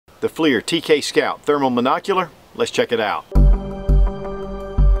the Flir TK Scout Thermal Monocular. Let's check it out.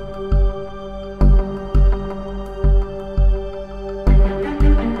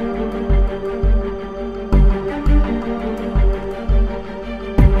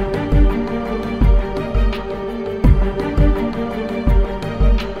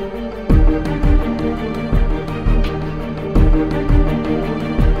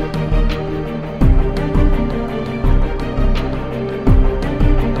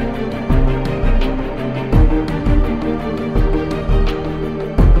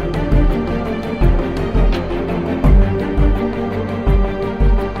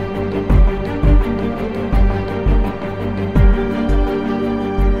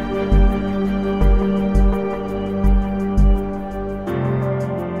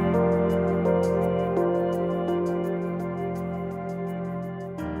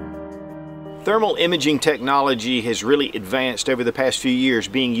 Thermal imaging technology has really advanced over the past few years,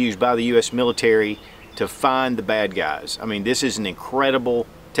 being used by the U.S. military to find the bad guys. I mean, this is an incredible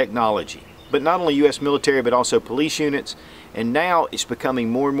technology. But not only U.S. military, but also police units, and now it's becoming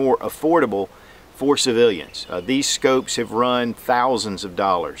more and more affordable for civilians. These scopes have run thousands of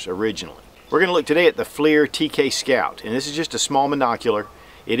dollars originally. We're going to look today at the Flir TK Scout, and this is just a small monocular.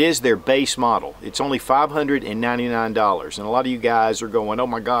 It is their base model. It's only $599, and a lot of you guys are going, oh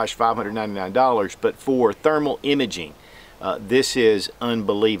my gosh, $599, but for thermal imaging, this is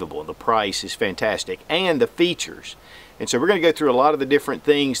unbelievable. The price is fantastic, and the features. And so we're going to go through a lot of the different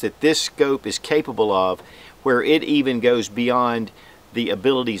things that this scope is capable of, where it even goes beyond the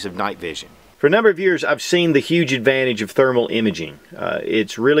abilities of night vision. For a number of years, I've seen the huge advantage of thermal imaging.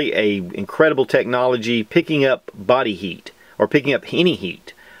 It's really an incredible technology, picking up body heat, or picking up any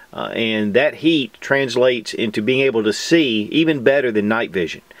heat. And that heat translates into being able to see even better than night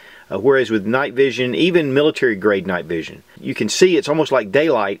vision. Whereas with night vision, even military grade night vision, you can see it's almost like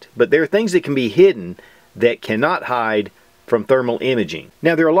daylight, but there are things that can be hidden that cannot hide from thermal imaging.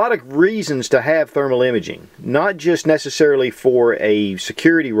 Now, there are a lot of reasons to have thermal imaging, not just necessarily for a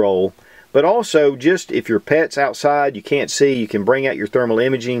security role, but also just if your pet's outside, you can't see, you can bring out your thermal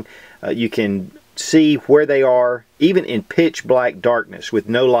imaging, you can see where they are, even in pitch black darkness with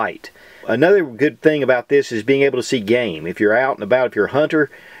no light. Another good thing about this is being able to see game. If you're out and about, if you're a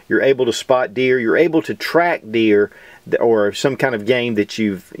hunter, you're able to spot deer, you're able to track deer or some kind of game that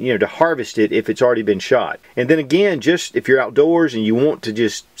you've, to harvest it if it's already been shot. And then again, just if you're outdoors and you want to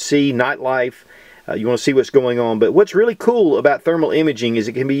just see nightlife, you want to see what's going on. But what's really cool about thermal imaging is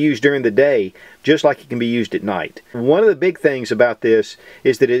it can be used during the day just like it can be used at night. One of the big things about this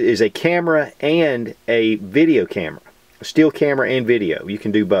is that it is a camera and a video camera. A still camera and video. You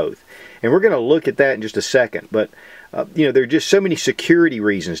can do both. And we're going to look at that in just a second. But there are just so many security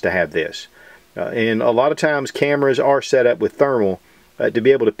reasons to have this. And a lot of times cameras are set up with thermal to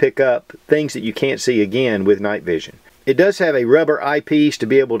be able to pick up things that you can't see again with night vision. It does have a rubber eyepiece to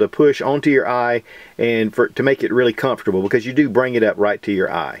be able to push onto your eye and to make it really comfortable, because you do bring it up right to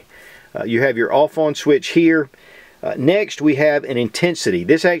your eye. You have your off-on switch here. Next we have an intensity.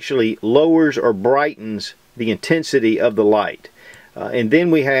 This actually lowers or brightens the intensity of the light. And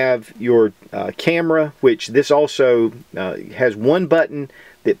then we have your camera, which this also has one button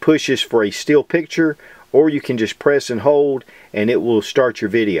that pushes for a still picture, or you can just press and hold and it will start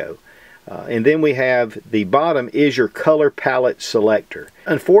your video. And then we have the bottom is your color palette selector.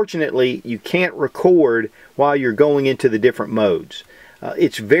 Unfortunately, you can't record while you're going into the different modes.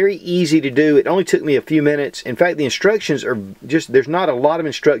 It's very easy to do. It only took me a few minutes. In fact, the instructions are just, there's not a lot of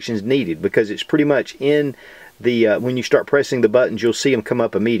instructions needed, because it's pretty much in the, when you start pressing the buttons, you'll see them come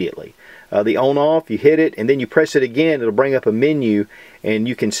up immediately. The on-off, you hit it, and then you press it again, it'll bring up a menu, and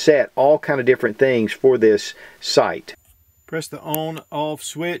you can set all kind of different things for this site. Press the on-off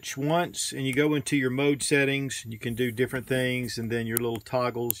switch once and you go into your mode settings. You can do different things, and then your little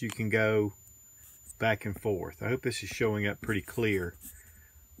toggles, you can go back and forth. I hope this is showing up pretty clear.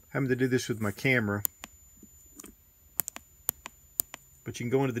 I'm having to do this with my camera. But you can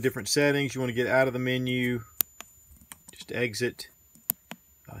go into the different settings. You want to get out of the menu, just exit.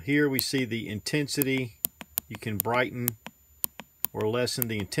 Here we see the intensity. You can brighten or lessen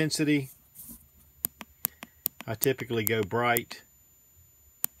the intensity. I typically go bright,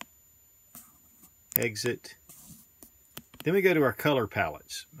 exit. Then we go to our color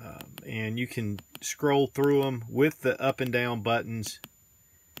palettes, and you can scroll through them with the up and down buttons,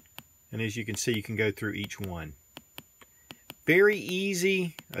 and as you can see, you can go through each one. Very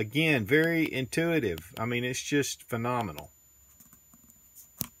easy, again, very intuitive. I mean, it's just phenomenal.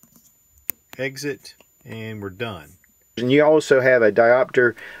 Exit, and we're done. And you also have a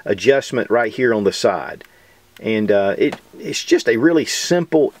diopter adjustment right here on the side. And it's just a really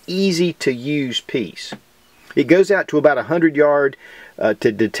simple, easy to use piece. It goes out to about 100 yards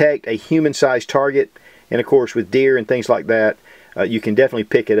to detect a human-sized target, and of course with deer and things like that, you can definitely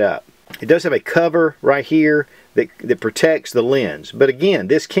pick it up. It does have a cover right here that protects the lens. But again,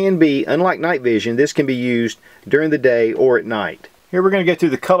 this can be, unlike night vision, this can be used during the day or at night. Here we're going to go through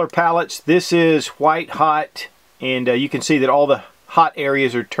the color palettes. This is white hot, and you can see that all the hot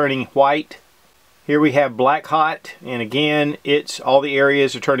areas are turning white. Here we have black hot, and again, it's all the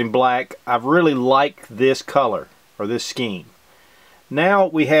areas are turning black. I really like this color, or this scheme. Now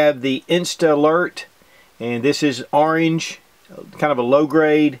we have the Insta Alert, and this is orange, kind of a low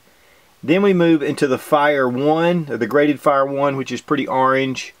grade. Then we move into the Fire 1, or the graded Fire 1, which is pretty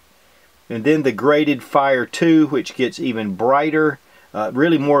orange. And then the graded Fire 2, which gets even brighter,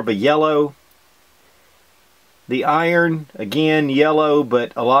 really more of a yellow. The Iron, again, yellow,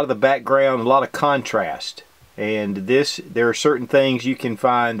 but a lot of the background, a lot of contrast. And there are certain things you can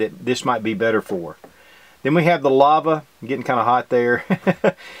find that this might be better for. Then we have the Lava, getting kind of hot there.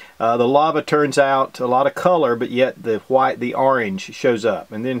 The Lava turns out a lot of color, but yet the white, the orange shows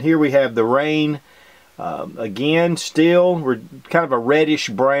up. And then here we have the Rain. Again, still, we're kind of a reddish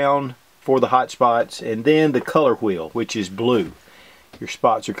brown for the hot spots. And then the Color Wheel, which is blue. Your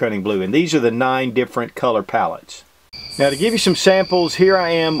spots are turning blue. And these are the 9 different color palettes. Now to give you some samples, here I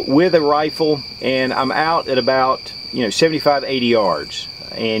am with a rifle, and I'm out at about 75, 80 yards.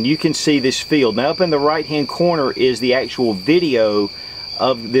 And you can see this field. Now up in the right hand corner is the actual video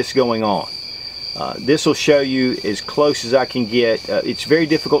of this going on. This will show you as close as I can get. It's very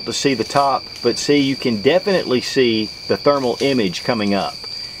difficult to see the top, but see, you can definitely see the thermal image coming up.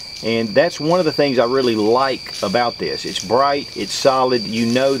 And that's one of the things I really like about this. It's bright, it's solid, you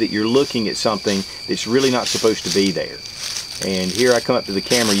know that you're looking at something that's really not supposed to be there. And here I come up to the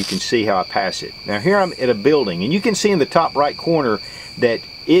camera, you can see how I pass it. Now here I'm at a building, and you can see in the top right corner that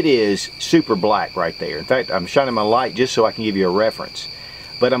it is super black right there. In fact, I'm shining my light just so I can give you a reference.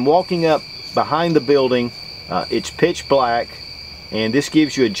 But I'm walking up behind the building, it's pitch black, and this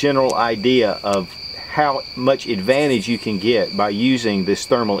gives you a general idea of how much advantage you can get by using this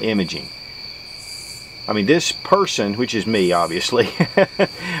thermal imaging. I mean, this person, which is me obviously,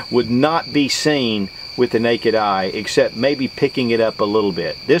 would not be seen with the naked eye except maybe picking it up a little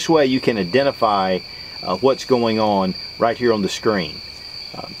bit. This way you can identify what's going on right here on the screen.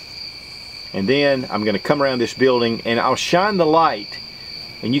 And then I'm going to come around this building and I'll shine the light,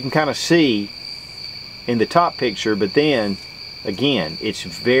 and you can kind of see in the top picture, but then again it's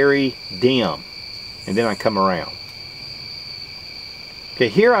very dim. And then I come around. Okay,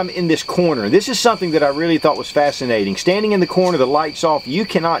 here I'm in this corner. This is something that I really thought was fascinating. Standing in the corner, the light's off, you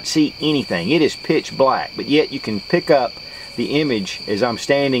cannot see anything. It is pitch black, but yet you can pick up the image as I'm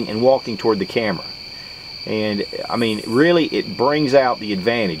standing and walking toward the camera. And I mean, really, it brings out the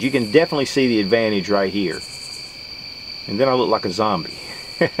advantage. You can definitely see the advantage right here. And then I look like a zombie.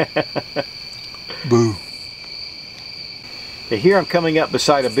 Boo. Here I'm coming up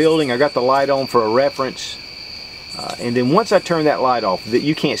beside a building. I got the light on for a reference. And then once I turn that light off,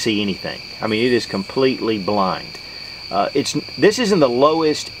 you can't see anything. I mean, it is completely blind. This is in the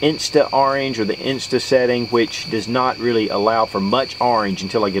lowest Insta orange, or the Insta setting, which does not really allow for much orange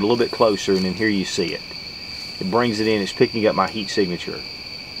until I get a little bit closer, and then here you see it. It brings it in, it's picking up my heat signature.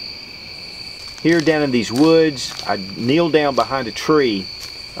 Here down in these woods, I kneel down behind a tree.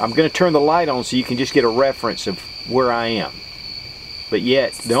 I'm going to turn the light on so you can just get a reference of where I am. But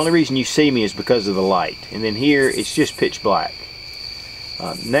yet, the only reason you see me is because of the light. And then here, it's just pitch black.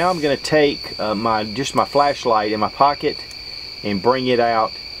 Now I'm going to take just my flashlight in my pocket and bring it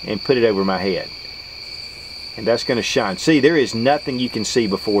out and put it over my head. And that's going to shine. See, there is nothing you can see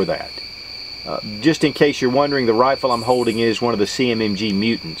before that. Just in case you're wondering, the rifle I'm holding is one of the CMMG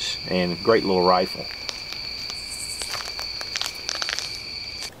Mutants, and great little rifle.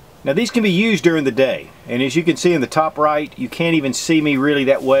 Now these can be used during the day, and as you can see in the top right, you can't even see me really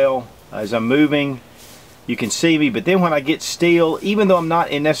that well as I'm moving. You can see me, but then when I get still, even though I'm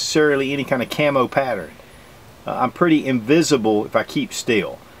not in necessarily any kind of camo pattern, I'm pretty invisible if I keep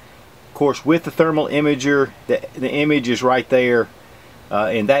still. Of course, with the thermal imager, the image is right there,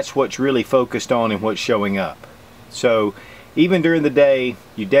 and that's what's really focused on and what's showing up. So even during the day,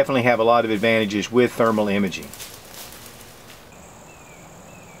 you definitely have a lot of advantages with thermal imaging.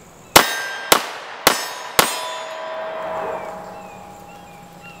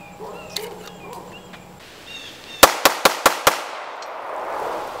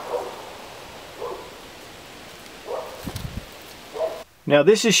 Now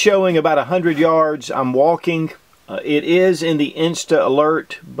this is showing about 100 yards. I'm walking. It is in the Insta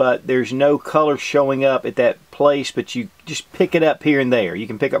Alert, but there's no color showing up at that place, but you just pick it up here and there. You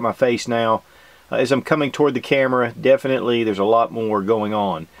can pick up my face now. As I'm coming toward the camera, definitely there's a lot more going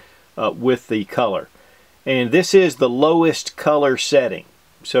on with the color. And this is the lowest color setting.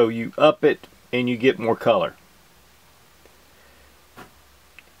 So you up it and you get more color.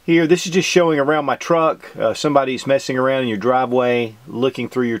 Here, this is just showing around my truck. Somebody's messing around in your driveway, looking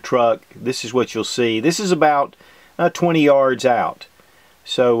through your truck. This is what you'll see. This is about 20 yards out.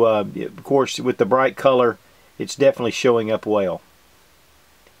 So, of course, with the bright color, it's definitely showing up well.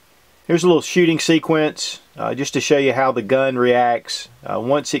 Here's a little shooting sequence just to show you how the gun reacts.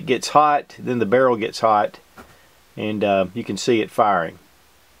 Once it gets hot, then the barrel gets hot, and you can see it firing.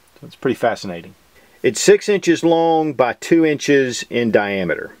 So it's pretty fascinating. It's 6 inches long by 2 inches in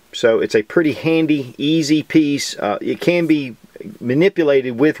diameter. So it's a pretty handy, easy piece. It can be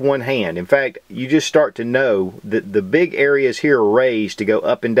manipulated with one hand. In fact, you just start to know that the big areas here are raised to go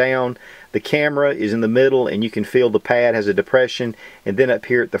up and down. The camera is in the middle, and you can feel the pad has a depression. And then up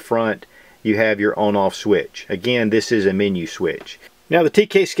here at the front, you have your on-off switch. Again, this is a menu switch. Now the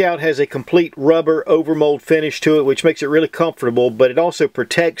TK Scout has a complete rubber overmold finish to it, which makes it really comfortable, but it also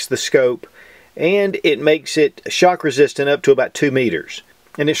protects the scope, and it makes it shock resistant up to about 2 meters.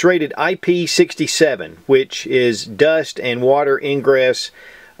 And it's rated IP67, which is dust and water ingress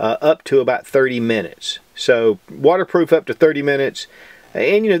up to about 30 minutes. So waterproof up to 30 minutes.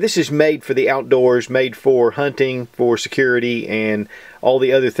 And you know, this is made for the outdoors, made for hunting, for security, and all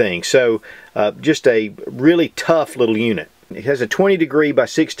the other things. So just a really tough little unit. It has a 20 degree by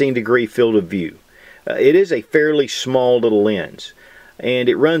 16 degree field of view. It is a fairly small little lens, and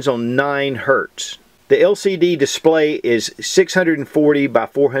it runs on 9 hertz. The LCD display is 640 by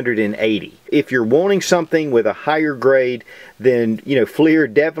 480. If you're wanting something with a higher grade, then you know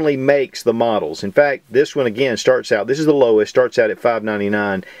Flir definitely makes the models. In fact, this one again starts out, this is the lowest, starts out at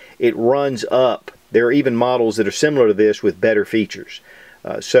 $599. It runs up. There are even models that are similar to this with better features.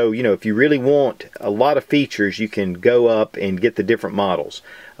 So you know, if you really want a lot of features, you can go up and get the different models.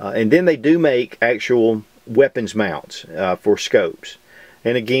 And then they do make actual weapons mounts for scopes.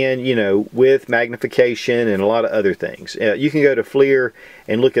 And again, you know, with magnification and a lot of other things. You can go to Flir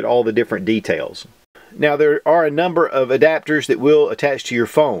and look at all the different details. Now there are a number of adapters that will attach to your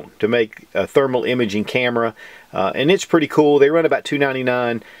phone to make a thermal imaging camera. And it's pretty cool. They run about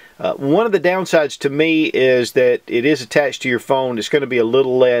 $2.99. One of the downsides to me is that it is attached to your phone. It's going to be a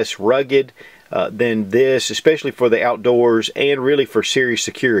little less rugged than this, especially for the outdoors and really for serious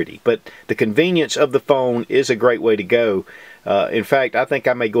security. But the convenience of the phone is a great way to go. In fact, I think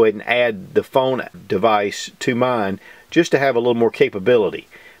I may go ahead and add the phone device to mine just to have a little more capability.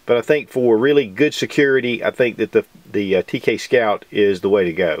 But I think for really good security, I think that the TK Scout is the way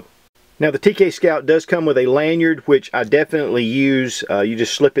to go. Now the TK Scout does come with a lanyard, which I definitely use. You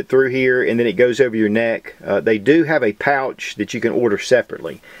just slip it through here and then it goes over your neck. They do have a pouch that you can order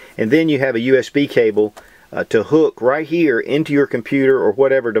separately. And then you have a USB cable to hook right here into your computer or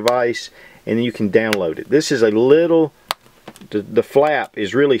whatever device, and then you can download it. This is a little... The flap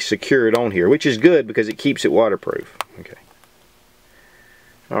is really secured on here, which is good because it keeps it waterproof. Okay.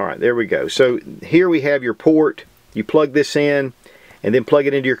 Alright, there we go. So here we have your port. You plug this in and then plug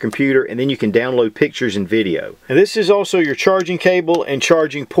it into your computer, and then you can download pictures and video. And this is also your charging cable and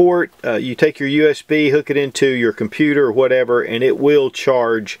charging port. You take your USB, hook it into your computer or whatever, and it will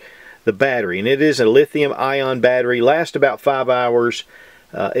charge the battery. And it is a lithium-ion battery, lasts about 5 hours.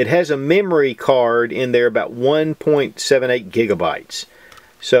 It has a memory card in there, about 1.78 gigabytes.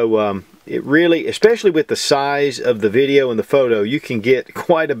 So it really, especially with the size of the video and the photo, you can get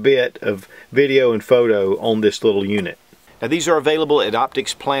quite a bit of video and photo on this little unit. Now these are available at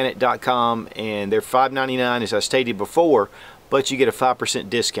opticsplanet.com, and they're $5.99 as I stated before, but you get a 5%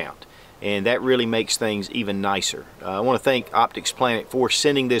 discount. And that really makes things even nicer. I want to thank Optics Planet for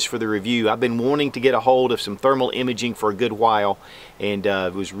sending this for the review. I've been wanting to get a hold of some thermal imaging for a good while, and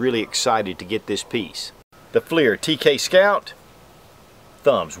was really excited to get this piece. The Flir TK Scout,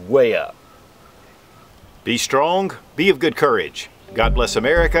 thumbs way up. Be strong, be of good courage. God bless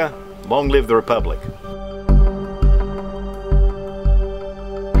America, long live the Republic.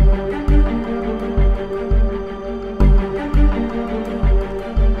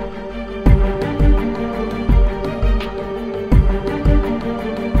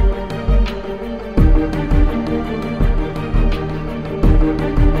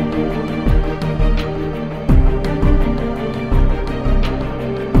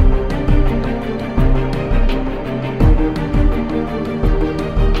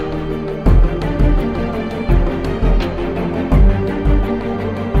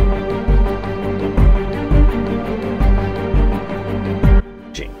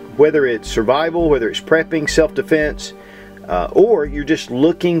 whether it's survival, whether it's prepping, self-defense, or you're just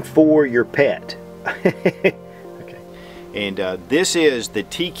looking for your pet. Okay. And this is the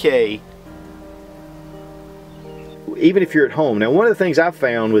TK, even if you're at home. Now, one of the things I've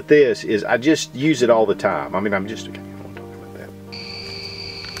found with this is I just use it all the time. I mean, I'm just, okay.